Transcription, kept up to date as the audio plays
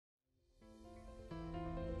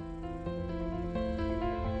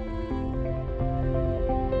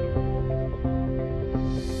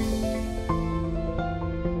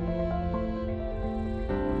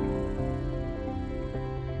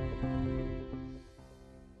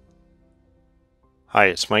Hi,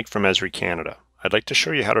 it's Mike from Esri Canada. I'd like to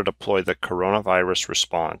show you how to deploy the coronavirus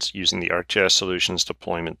response using the ArcGIS Solutions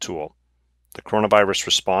deployment tool. The coronavirus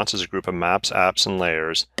response is a group of maps, apps, and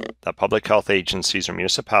layers that public health agencies or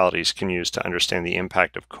municipalities can use to understand the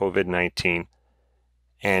impact of COVID-19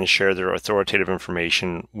 and share their authoritative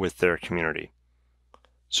information with their community.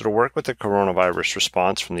 So to work with the coronavirus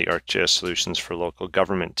response from the ArcGIS Solutions for Local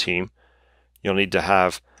Government team, you'll need to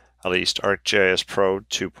have at least ArcGIS Pro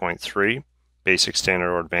 2.3, Basic,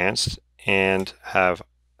 Standard, or Advanced, and have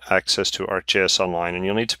access to ArcGIS Online, and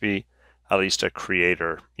you'll need to be at least a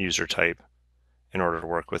creator user type in order to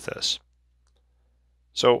work with this.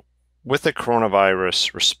 So with the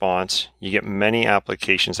coronavirus response, you get many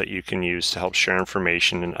applications that you can use to help share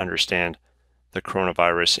information and understand the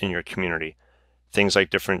coronavirus in your community. Things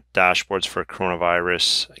like different dashboards for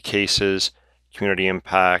coronavirus cases, community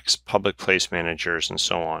impacts, public place managers, and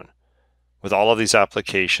so on. With all of these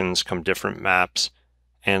applications come different maps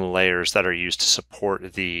and layers that are used to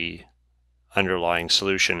support the underlying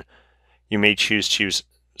solution. You may choose to use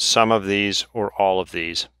some of these or all of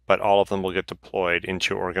these, but all of them will get deployed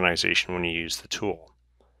into your organization when you use the tool.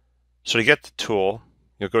 So to get the tool,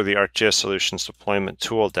 you'll go to the ArcGIS Solutions Deployment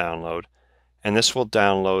Tool download, and this will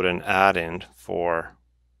download an add-in for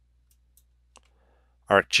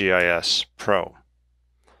ArcGIS Pro.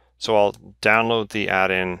 So I'll download the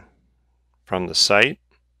add-in from the site.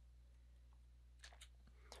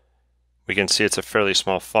 We can see it's a fairly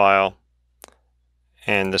small file,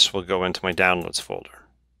 and this will go into my downloads folder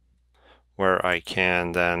where I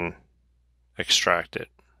can then extract it.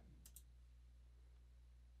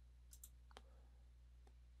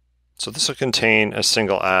 So this will contain a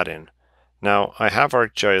single add-in. Now I have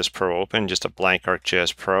ArcGIS Pro open, just a blank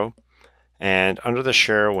ArcGIS Pro, and under the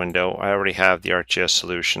share window I already have the ArcGIS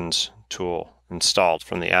Solutions tool installed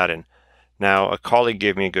from the add-in. Now, a colleague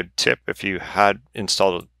gave me a good tip. If you had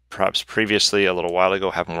installed it perhaps previously a little while ago,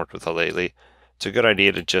 haven't worked with it lately, it's a good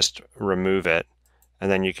idea to just remove it, and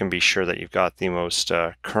then you can be sure that you've got the most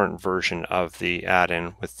current version of the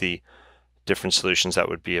add-in with the different solutions that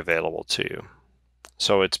would be available to you.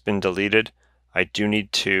 So it's been deleted. I do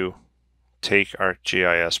need to take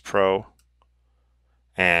ArcGIS Pro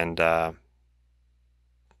and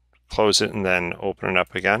close it and then open it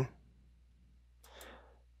up again.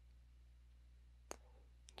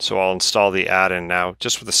 So I'll install the add-in now,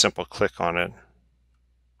 just with a simple click on it.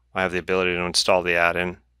 I have the ability to install the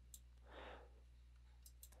add-in.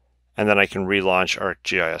 And then I can relaunch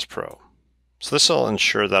ArcGIS Pro. So this will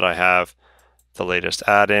ensure that I have the latest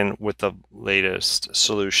add-in with the latest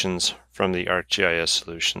solutions from the ArcGIS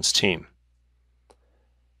Solutions team.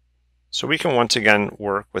 So we can once again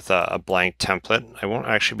work with a blank template. I won't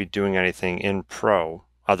actually be doing anything in Pro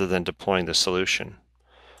other than deploying the solution.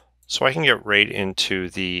 So I can get right into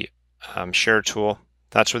the share tool.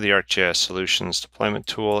 That's where the ArcGIS Solutions deployment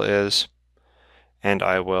tool is, and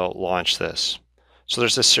I will launch this. So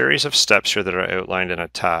there's a series of steps here that are outlined in a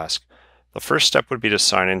task. The first step would be to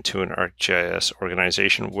sign into an ArcGIS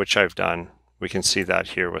organization, which I've done. We can see that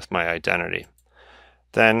here with my identity.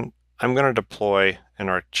 Then I'm going to deploy an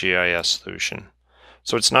ArcGIS solution.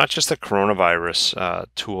 So it's not just the coronavirus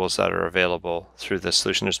tools that are available through this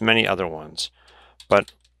solution. There's many other ones,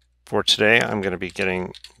 but for today, I'm going to be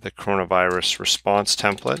getting the coronavirus response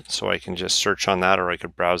template, so I can just search on that, or I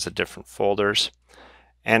could browse the different folders,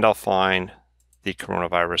 and I'll find the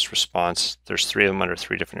coronavirus response. There's 3 of them under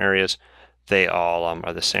 3 different areas. They all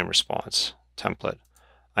are the same response template.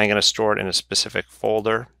 I'm going to store it in a specific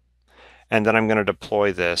folder, and then I'm going to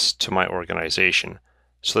deploy this to my organization.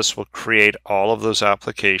 So this will create all of those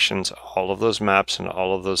applications, all of those maps, and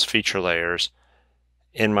all of those feature layers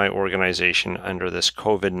in my organization under this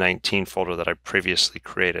COVID-19 folder that I previously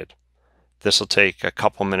created. This will take a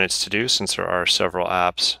couple minutes to do since there are several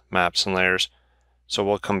apps, maps, and layers. So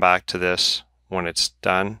we'll come back to this when it's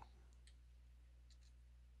done.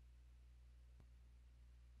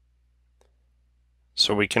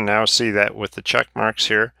 So we can now see that with the check marks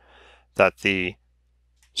here that the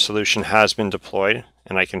solution has been deployed,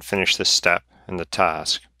 and I can finish this step in the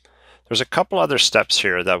task. There's a couple other steps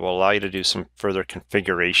here that will allow you to do some further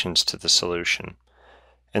configurations to the solution.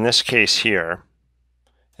 In this case here,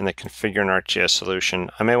 in the Configure an ArcGIS solution,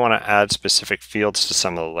 I may want to add specific fields to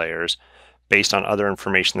some of the layers based on other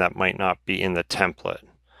information that might not be in the template.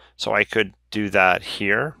 So I could do that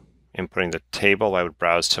here, inputting the table. I would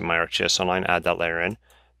browse to my ArcGIS Online, add that layer in,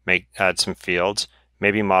 add some fields,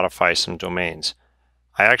 maybe modify some domains.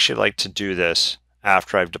 I actually like to do this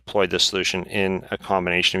after I've deployed the solution in a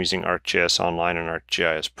combination of using ArcGIS Online and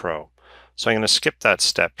ArcGIS Pro. So I'm going to skip that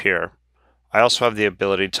step here. I also have the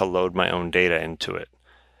ability to load my own data into it.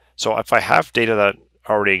 So if I have data that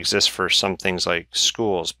already exists for some things like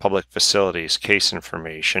schools, public facilities, case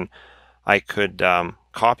information, I could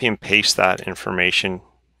copy and paste that information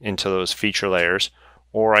into those feature layers,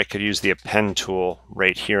 or I could use the append tool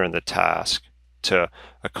right here in the task to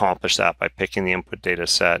accomplish that by picking the input data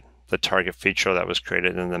set, the target feature that was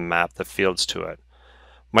created, and then map the fields to it.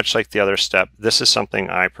 Much like the other step, this is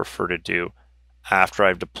something I prefer to do after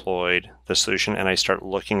I've deployed the solution and I start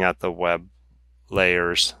looking at the web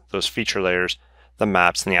layers, those feature layers, the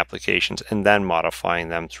maps and the applications, and then modifying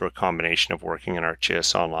them through a combination of working in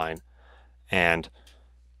ArcGIS Online and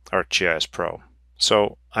ArcGIS Pro.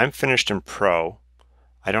 So I'm finished in Pro.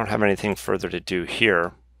 I don't have anything further to do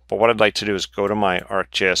here, but what I'd like to do is go to my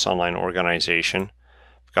ArcGIS Online organization.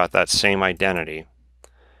 I've got that same identity,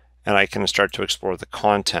 and I can start to explore the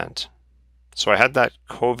content. So I had that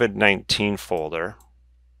COVID-19 folder,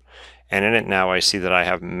 and in it now I see that I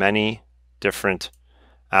have many different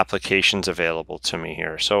applications available to me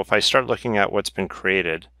here. So if I start looking at what's been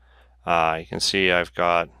created, you can see I've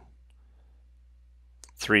got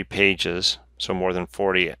 3 pages, so more than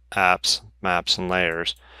 40 apps, maps, and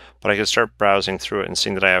layers. But I can start browsing through it and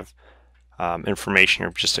seeing that I have information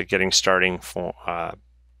here, just a getting starting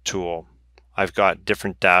tool. I've got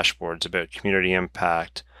different dashboards about community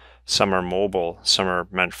impact. Some are mobile, some are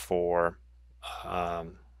meant for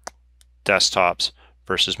desktops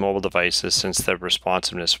versus mobile devices, since the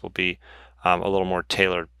responsiveness will be a little more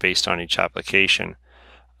tailored based on each application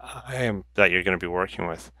that you're going to be working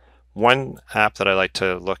with. One app that I like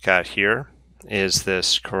to look at here is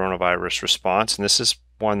this coronavirus response, and this is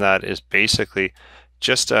one that is basically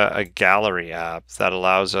just a gallery app that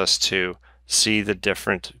allows us to see the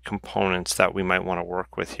different components that we might want to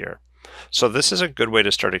work with here. So this is a good way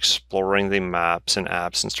to start exploring the maps and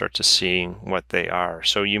apps and start to seeing what they are.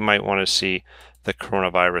 So you might want to see the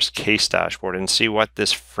coronavirus case dashboard and see what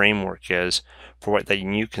this framework is for what that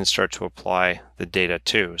you can start to apply the data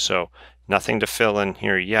to. So nothing to fill in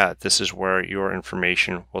here yet. This is where your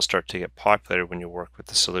information will start to get populated when you work with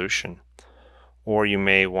the solution. Or you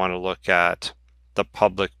may want to look at the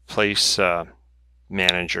public place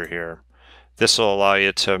manager here. This will allow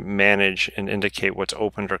you to manage and indicate what's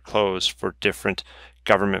opened or closed for different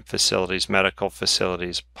government facilities, medical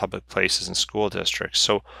facilities, public places, and school districts.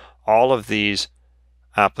 So all of these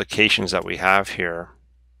applications that we have here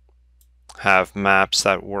have maps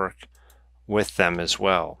that work with them as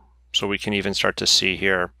well. So we can even start to see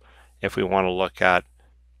here, if we want to look at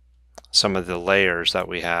some of the layers that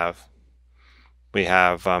we have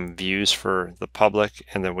views for the public,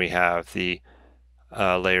 and then we have the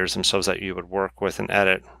layers themselves that you would work with and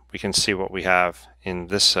edit. We can see what we have in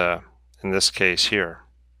this case here.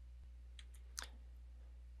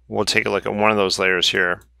 We'll take a look at one of those layers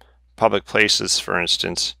here. Public places, for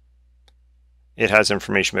instance, it has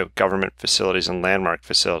information about government facilities and landmark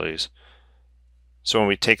facilities. So when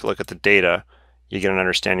we take a look at the data, you get an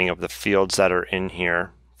understanding of the fields that are in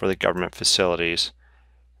here for the government facilities.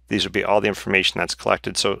 These would be all the information that's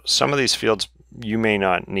collected. So some of these fields you may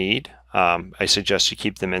not need. I suggest you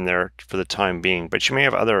keep them in there for the time being, but you may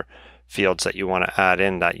have other fields that you want to add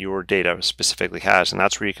in that your data specifically has, and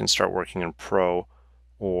that's where you can start working in Pro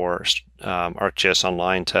or ArcGIS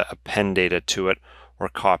Online to append data to it or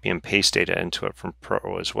copy and paste data into it from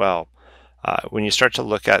Pro as well. When you start to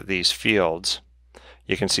look at these fields,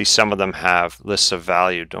 you can see some of them have lists of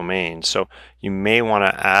value domains. So you may want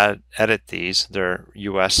to edit these. They're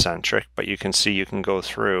US centric, but you can see you can go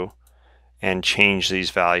through and change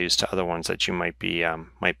these values to other ones that you might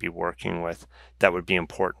be working with that would be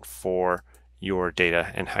important for your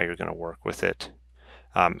data and how you're going to work with it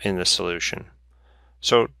in the solution.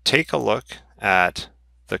 So take a look at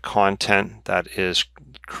the content that is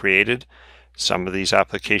created. Some of these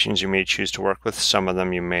applications you may choose to work with, some of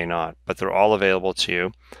them you may not, but they're all available to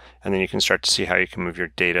you, and then you can start to see how you can move your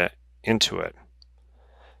data into it.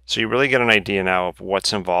 So you really get an idea now of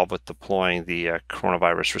what's involved with deploying the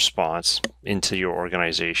coronavirus response into your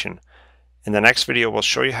organization. In the next video, we'll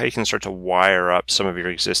show you how you can start to wire up some of your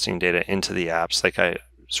existing data into the apps, like I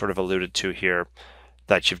sort of alluded to here,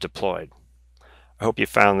 that you've deployed. I hope you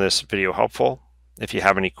found this video helpful. If you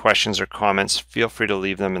have any questions or comments, feel free to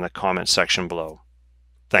leave them in the comment section below.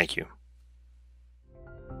 Thank you.